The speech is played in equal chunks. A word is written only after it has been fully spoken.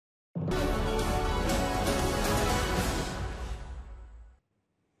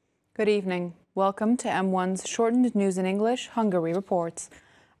Good evening. Welcome to M1's shortened news in English, Hungary Reports.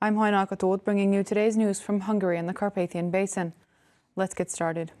 I'm Híradó, bringing you today's news from Hungary and the Carpathian Basin. Let's get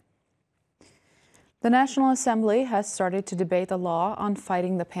started. The National Assembly has started to debate the law on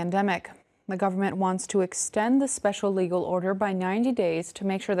fighting the pandemic. The government wants to extend the special legal order by 90 days to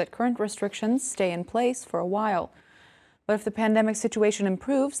make sure that current restrictions stay in place for a while. But if the pandemic situation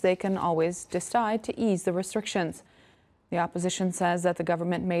improves, they can always decide to ease the restrictions. The opposition says that the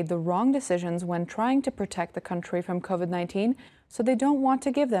government made the wrong decisions when trying to protect the country from COVID-19, so they don't want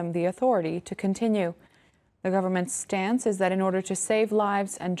to give them the authority to continue. The government's stance is that in order to save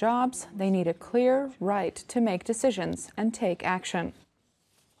lives and jobs, they need a clear right to make decisions and take action.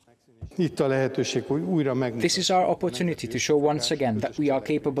 This is our opportunity to show once again that we are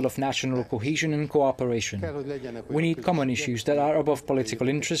capable of national cohesion and cooperation. We need common issues that are above political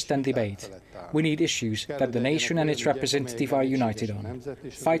interest and debate. We need issues that the nation and its representative are united on.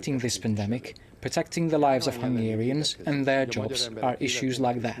 Fighting this pandemic, protecting the lives of Hungarians and their jobs are issues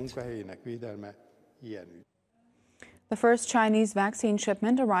like that. The first Chinese vaccine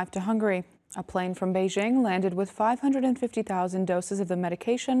shipment arrived to Hungary. A plane from Beijing landed with 550,000 doses of the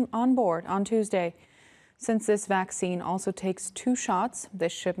medication on board on Tuesday. Since this vaccine also takes 2 shots,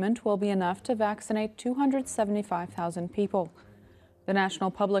 this shipment will be enough to vaccinate 275,000 people. The National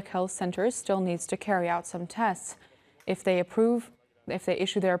Public Health Center still needs to carry out some tests. If they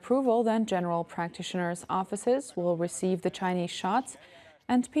issue their approval, then general practitioners' offices will receive the Chinese shots,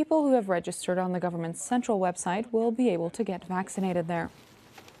 and people who have registered on the government's central website will be able to get vaccinated there.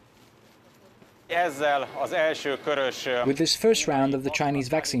 With this first round of the Chinese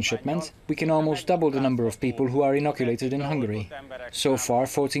vaccine shipment, we can almost double the number of people who are inoculated in Hungary. So far,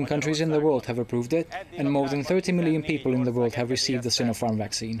 14 countries in the world have approved it, and more than 30 million people in the world have received the Sinopharm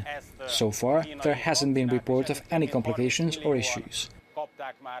vaccine. So far, there hasn't been report of any complications or issues.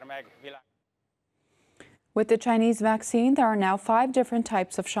 With the Chinese vaccine, there are now 5 different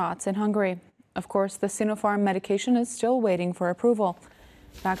types of shots in Hungary. Of course, the Sinopharm medication is still waiting for approval.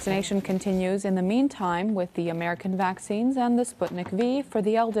 Vaccination continues in the meantime with the American vaccines and the Sputnik V for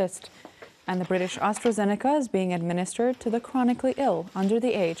the eldest. And the British AstraZeneca is being administered to the chronically ill under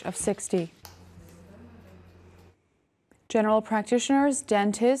the age of 60. General practitioners,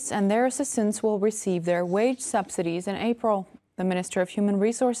 dentists, and their assistants will receive their wage subsidies in April, the Minister of Human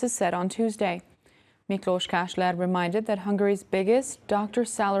Resources said on Tuesday. Miklós Kásler reminded that Hungary's biggest doctor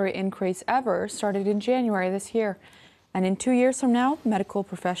salary increase ever started in January this year. And in 2 years from now, medical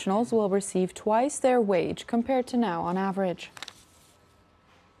professionals will receive twice their wage compared to now on average.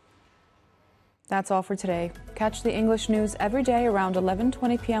 That's all for today. Catch the English news every day around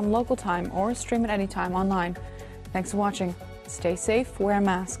 11:20 p.m. local time or stream it anytime online. Thanks for watching. Stay safe, wear a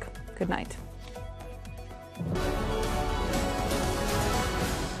mask. Good night.